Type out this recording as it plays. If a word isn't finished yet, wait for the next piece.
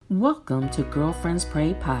Welcome to Girlfriends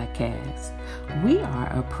Pray Podcast. We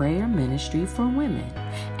are a prayer ministry for women,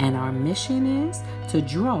 and our mission is to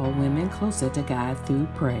draw women closer to God through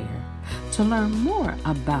prayer. To learn more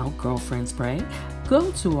about Girlfriends Pray,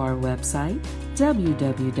 go to our website,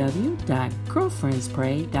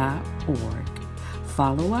 www.girlfriendspray.org.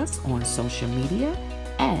 Follow us on social media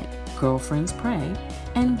at Girlfriends Pray,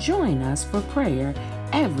 and join us for prayer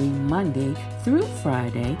every Monday through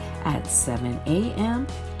Friday at 7 a.m.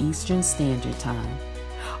 Eastern Standard Time.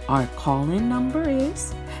 Our call-in number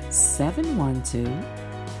is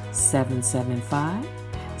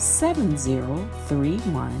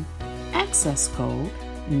 712-775-7031, access code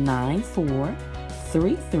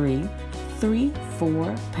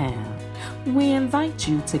 943334#. We invite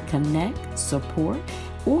you to connect, support,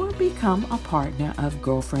 or become a partner of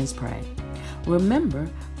Girlfriends Pray. Remember,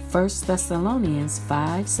 1 Thessalonians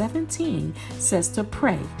 5:17 says to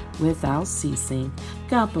pray without ceasing.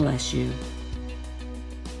 God bless you.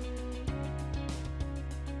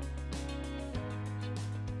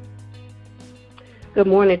 Good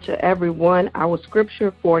morning to everyone. Our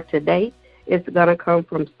scripture for today is going to come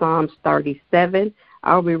from Psalms 37.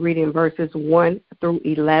 I'll be reading verses 1 through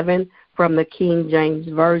 11 from the King James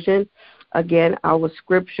Version. Again, our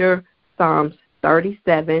scripture, Psalms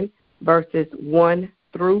 37, verses 1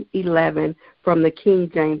 through 11 from the King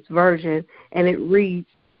James Version, and it reads,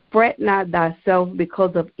 "Fret not thyself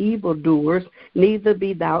because of evildoers, neither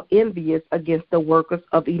be thou envious against the workers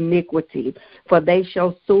of iniquity, for they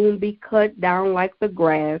shall soon be cut down like the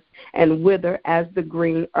grass and wither as the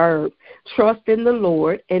green herb. Trust in the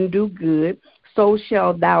Lord and do good, so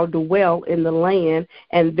shalt thou dwell in the land,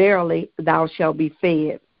 and verily thou shalt be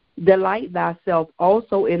fed. Delight thyself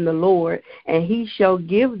also in the Lord, and he shall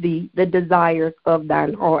give thee the desires of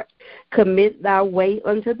thine heart. Commit thy way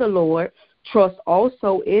unto the Lord, trust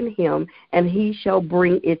also in him, and he shall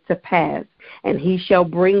bring it to pass. And he shall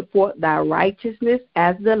bring forth thy righteousness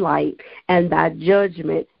as the light, and thy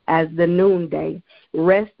judgment as the noonday.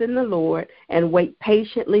 Rest in the Lord, and wait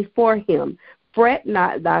patiently for him. Fret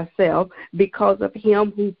not thyself because of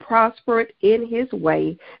him who prospereth in his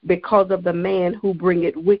way, because of the man who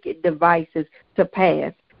bringeth wicked devices to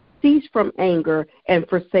pass. Cease from anger and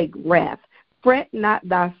forsake wrath. Fret not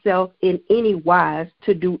thyself in any wise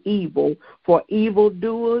to do evil, for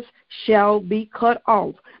evildoers shall be cut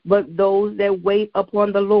off, but those that wait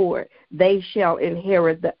upon the Lord, they shall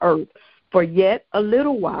inherit the earth. For yet a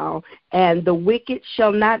little while, and the wicked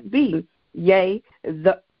shall not be, yea,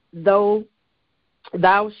 though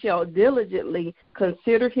thou shalt diligently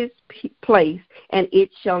consider his place, and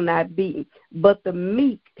it shall not be. But the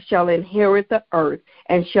meek shall inherit the earth,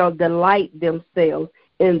 and shall delight themselves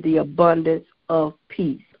in the abundance of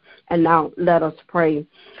peace." And now let us pray.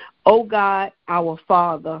 O God, our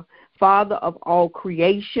Father, Father of all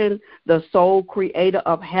creation, the sole creator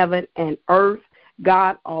of heaven and earth,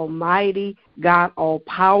 God Almighty, God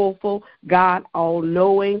All-Powerful, God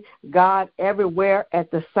All-Knowing, God everywhere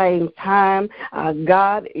at the same time.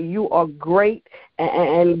 God, you are great,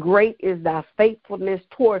 and great is thy faithfulness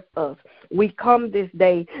towards us. We come this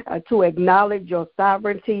day to acknowledge your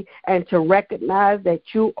sovereignty and to recognize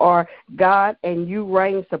that you are God and you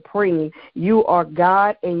reign supreme. You are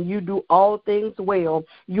God and you do all things well.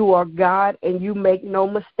 You are God and you make no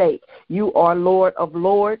mistake. You are Lord of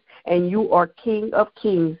lords and you are King of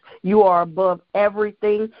kings. You are above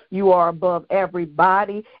everything. You are above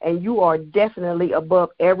everybody, and you are definitely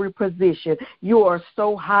above every position. You are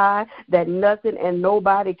so high that nothing and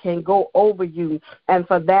nobody can go over you. And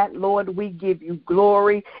for that, Lord, we give you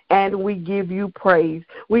glory and we give you praise.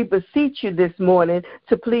 We beseech you this morning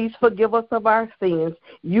to please forgive us of our sins.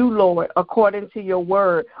 You, Lord, according to your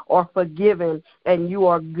word, are forgiven, and you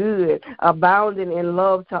are good, abounding in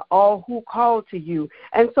love to all who call to you.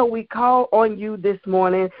 And so we call on you this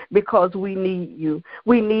morning because we need you.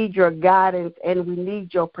 We need your guidance, and we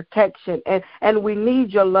need your protection, and we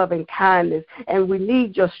need your loving kindness, and we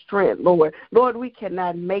need your strength, Lord. Lord, we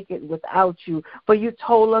cannot make it without you, for you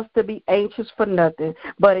told us to be anxious for nothing,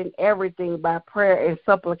 but in everything by prayer and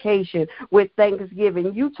supplication with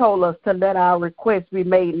thanksgiving. You told us to let our requests be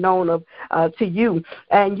made known to you,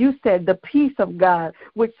 and you said the peace of God,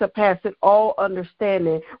 which surpasses all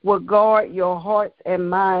understanding, will guard your hearts and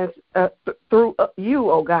minds through you,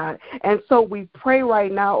 oh God. And so we pray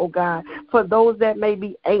right now, oh God, for those that may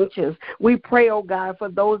be anxious. We pray, oh God, for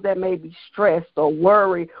those that may be stressed or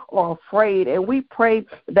worried or afraid. And we pray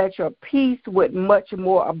that your peace would much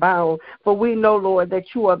more abound. For we know, Lord,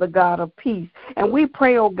 that you are the God of peace. And we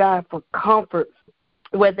pray, oh God, for comfort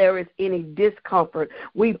where there is any discomfort.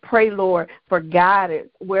 We pray, Lord, for guidance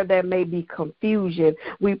where there may be confusion.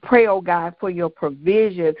 We pray, oh God, for your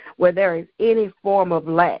provision where there is any form of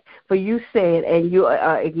lack. For you said, and you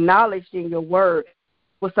acknowledged in your word,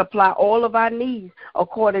 will supply all of our needs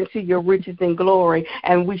according to your riches and glory.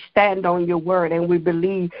 And we stand on your word, and we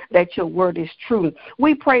believe that your word is true.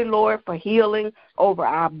 We pray, Lord, for healing over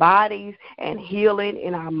our bodies and healing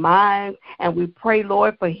in our minds. And we pray,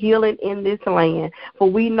 Lord, for healing in this land. For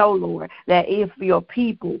we know, Lord, that if your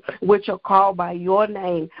people, which are called by your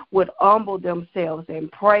name, would humble themselves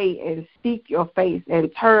and pray and seek your face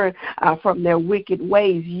and turn from their wicked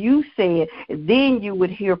ways, you said, then you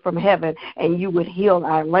would hear from heaven and you would heal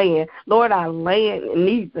our land. Lord, our land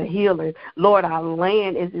needs a healing. Lord, our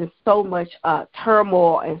land is in so much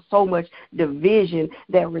turmoil and so much division.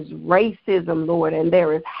 There is racism, Lord, and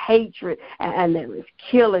there is hatred, and there is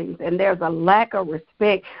killings, and there's a lack of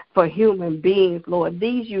respect for human beings, Lord.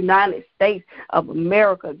 These United States of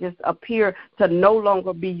America just appear to no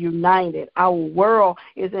longer be united. Our world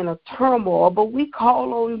is in a turmoil, but we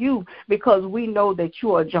call on you because we know that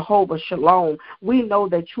you are Jehovah Shalom. We know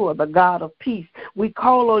that you are the God of peace. We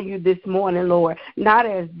call on you this morning, Lord, not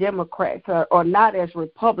as Democrats or not as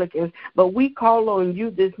Republicans, but we call on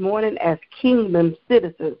you this morning as kingdom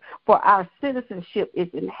citizens, for our citizenship is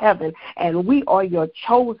in heaven, and we are your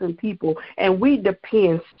chosen people, and we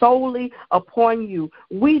depend solely upon you.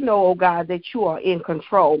 We know, oh God, that you are in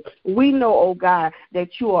control. We know, oh God,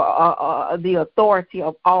 that you are the authority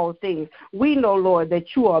of all things. We know, Lord,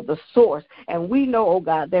 that you are the source, and we know, oh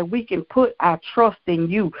God, that we can put our trust in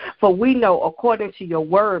you, for we know, according to your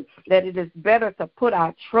word, that it is better to put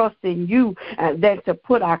our trust in you than to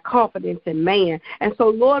put our confidence in man. And so,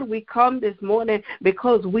 Lord, we come this morning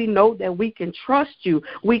because we know that we can trust you.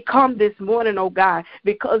 We come this morning, oh God,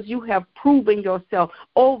 because you have proven yourself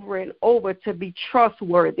over and over to be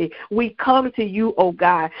trustworthy. We come to you, oh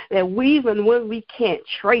God, that even when we can't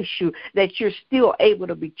trace you, that you're still able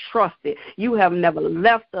to be trusted. You have never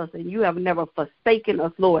left us, and you have never forsaken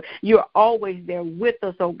us, Lord. You're always there with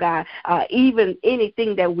us, oh God. Even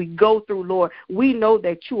anything that we go through, Lord, we know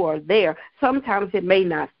that you are there. Sometimes it may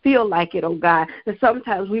not feel like it, oh God. And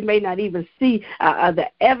sometimes we may not even see the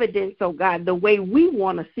evidence, oh God, the way we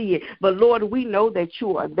want to see it. But, Lord, we know that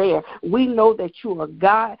you are there. We know that you are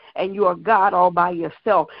God, and you are God all by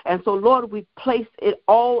yourself. And so, Lord, we place it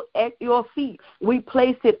all at your feet. We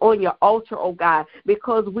place it on your altar, oh God,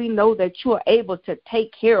 because we know that you are able to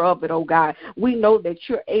take care of it, oh God. We know that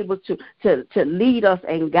you're able to lead us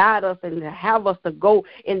and guide us and to have us to go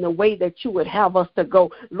in the way that you would have us to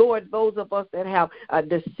go. Lord, those of us that have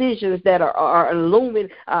decisions that are looming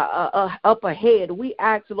up ahead, we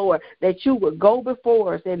ask, Lord, that you would go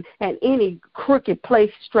before us and any crooked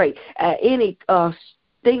place straight, any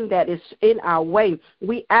thing that is in our way.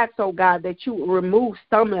 We ask, oh God, that you would remove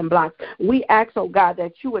stumbling blocks. We ask, oh God,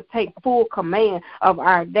 that you would take full command of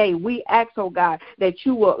our day. We ask, oh God, that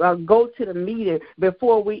you will go to the meeting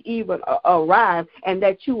before we even arrive, and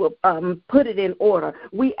that you will put it in order.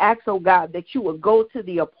 We ask, oh God, that you will go to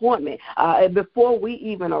the appointment before we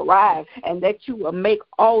even arrive, and that you will make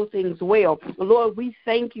all things well. Lord, we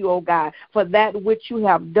thank you, oh God, for that which you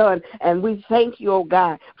have done, and we thank you, oh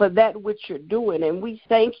God, for that which you're doing, and we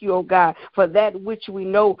thank you, oh God, for that which we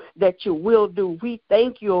know that you will do. We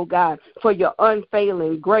thank you, oh God, for your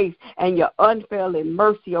unfailing grace and your unfailing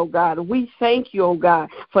mercy, oh God. We thank you, oh God,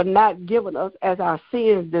 for not giving us as our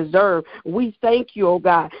sins deserve. We thank you, oh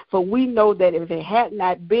God, for we know that if it had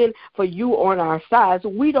not been for you on our sides,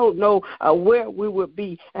 we don't know where we would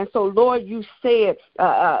be. And so, Lord, you said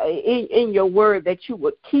in your word that you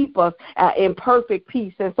would keep us in perfect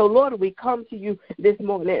peace. And so, Lord, we come to you this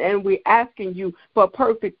morning, and we're asking you for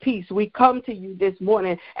perfect peace. We come to you this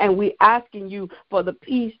morning, and we asking you for the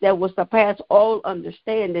peace that will surpass all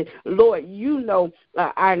understanding. Lord, you know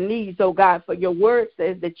our needs, oh God, for your word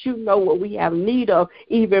says that you know what we have need of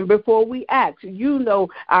even before we ask. You know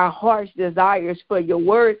our heart's desires, for your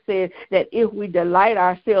word says that if we delight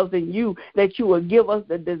ourselves in you, that you will give us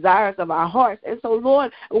the desires of our hearts. And so,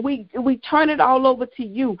 Lord, we turn it all over to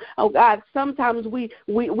you. Oh God, sometimes we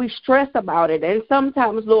stress about it, and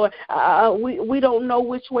sometimes, Lord, we don't know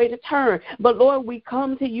which way to turn. But, Lord, we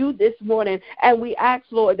come to you this morning, and we ask,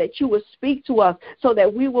 Lord, that you would speak to us so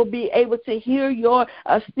that we will be able to hear your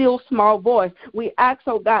still small voice. We ask,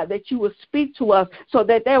 oh God, that you would speak to us so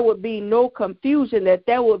that there would be no confusion, that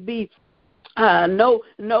there would be no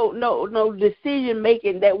decision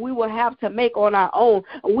making that we will have to make on our own.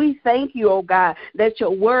 We thank you, oh God, that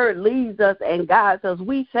your word leads us and guides us.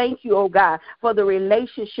 We thank you, oh God, for the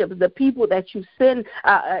relationships, the people that you send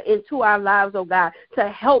into our lives, oh God, to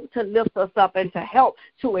help to lift us up and to help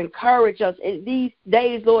to encourage us. In these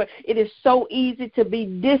days, Lord, it is so easy to be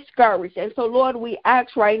discouraged. And so, Lord, we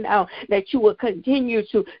ask right now that you will continue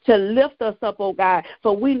to lift us up, oh God,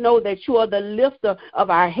 for we know that you are the lifter of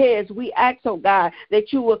our heads. We ask, oh God,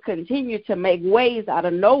 that you will continue to make ways out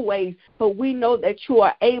of no ways, for we know that you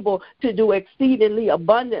are able to do exceedingly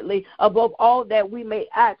abundantly above all that we may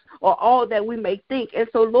ask or all that we may think. And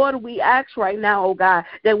so, Lord, we ask right now, oh God,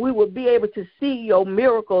 that we will be able to see your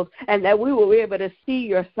miracles and that we will be able to see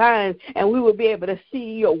your signs and we will be able to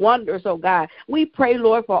see your wonders, oh God. We pray,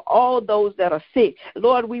 Lord, for all those that are sick.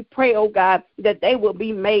 Lord, we pray, oh God, that they will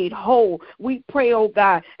be made whole. We pray, oh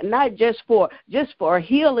God, not just for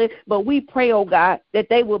healing, but we pray, oh God, that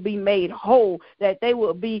they will be made whole, that they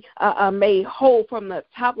will be made whole from the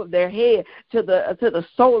top of their head to the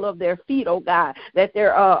sole of their feet, oh God, that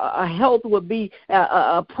their health will be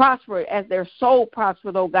prosperous as their soul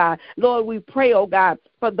prospers, oh God. Lord, we pray, oh God,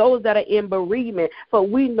 for those that are in bereavement, for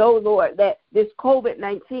we know, Lord, that this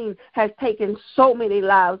COVID-19 has taken so many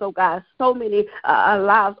lives, oh God, so many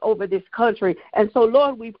lives over this country. And so,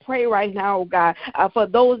 Lord, we pray right now, oh God, for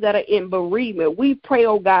those that are in bereavement. We pray,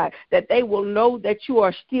 oh God, that they will know that you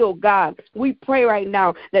are still God. We pray right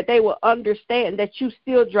now that they will understand that you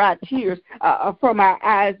still dry tears from our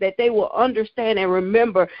eyes, that they will understand and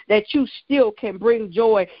remember that you still can bring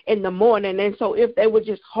joy in the morning. And so if they would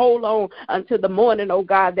just hold on until the morning, oh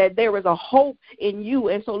God, that there is a hope in you.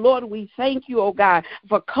 And so, Lord, we thank you, oh God,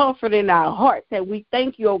 for comforting our hearts, and we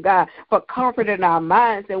thank you, oh God, for comforting our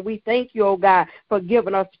minds, and we thank you, oh God, for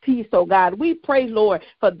giving us peace, oh God. We pray, Lord,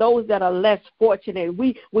 for those that are less fortunate.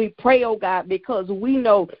 We pray, oh God, because we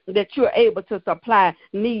know that you're able to supply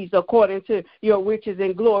needs according to your riches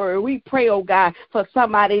and glory. We pray, oh God, for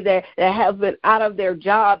somebody that has been out of their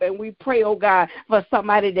job, and we pray, oh God, for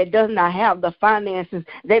somebody that does not have the finances.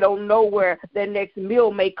 They don't know where their next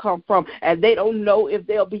meal may come from, and they don't know if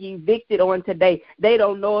they'll be evicted on today. They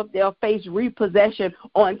don't know if they'll face repossession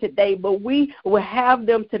on today, but we will have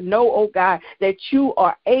them to know, oh God, that you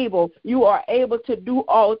are able to do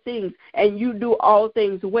all things, and you do all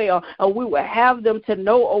things well. And we will have them to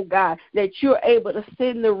know, oh God, that you're able to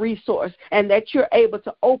send the resource, and that you're able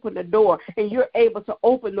to open the door, and you're able to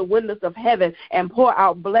open the windows of heaven and pour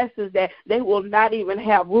out blessings that they will not even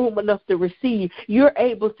have room enough to receive. You're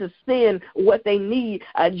able to send what they need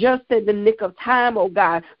just in the nick of time, oh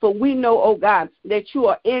God. For we know, oh God, that you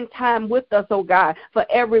are in time with us, oh God. For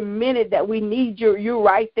every minute that we need you, you're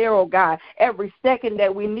right there, oh God. Every second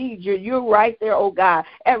that we need you, you're right there, oh God.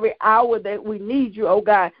 Every hour that we need you, oh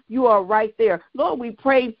God, you are right there. Lord, we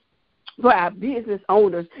pray for our business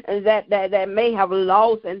owners that may have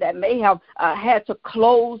lost and that may have had to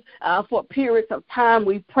close for periods of time.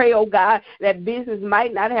 We pray, oh God, that business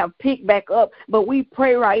might not have picked back up, but we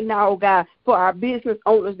pray right now, oh God, for our business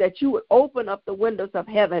owners that you would open up the windows of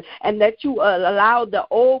heaven and that you allow the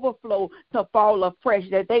overflow to fall afresh,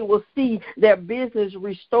 that they will see their business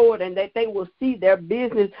restored and that they will see their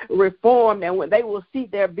business reformed and when they will see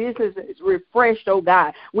their business refreshed, oh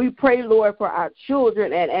God. We pray, Lord, for our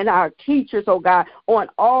children and our teachers, oh God, on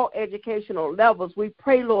all educational levels. We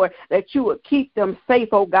pray, Lord, that you would keep them safe,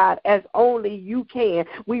 oh God, as only you can.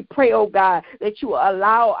 We pray, oh God, that you will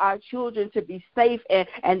allow our children to be safe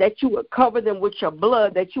and that you would cover them with your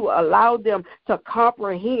blood, that you will allow them to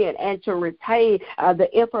comprehend and to retain the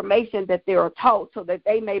information that they are taught so that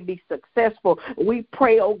they may be successful. We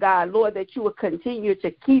pray, oh God, Lord, that you will continue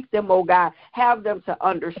to keep them, oh God, have them to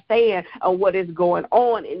understand what is going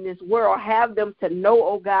on in this world, have them to know,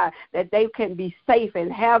 oh God, that they can be safe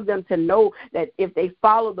and have them to know that if they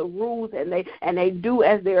follow the rules and they do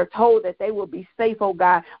as they are told, that they will be safe, oh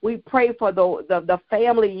God. We pray for the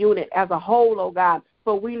family unit as a whole, oh God.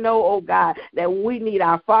 For we know, oh God, that we need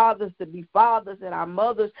our fathers to be fathers and our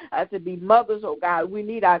mothers to be mothers, oh God. We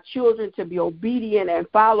need our children to be obedient and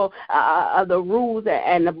follow the rules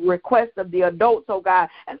and the requests of the adults, oh God.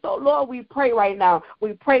 And so, Lord, we pray right now.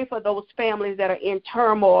 We pray for those families that are in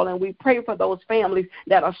turmoil, and we pray for those families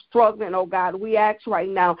that are struggling, oh God. We ask right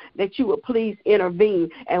now that you would please intervene,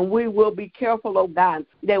 and we will be careful, oh God,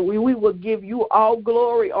 that we will give you all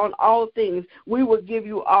glory on all things. We will give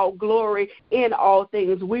you all glory in all things.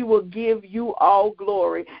 things, we will give you all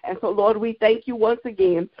glory. And so, Lord, we thank you once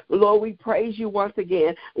again. Lord, we praise you once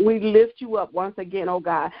again. We lift you up once again, oh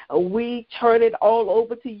God. We turn it all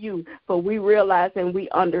over to you, for we realize and we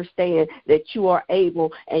understand that you are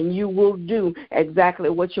able and you will do exactly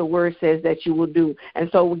what your word says that you will do. And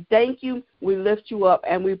so we thank you, we lift you up,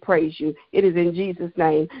 and we praise you. It is in Jesus'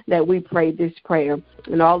 name that we pray this prayer.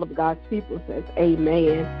 And all of God's people says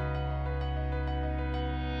amen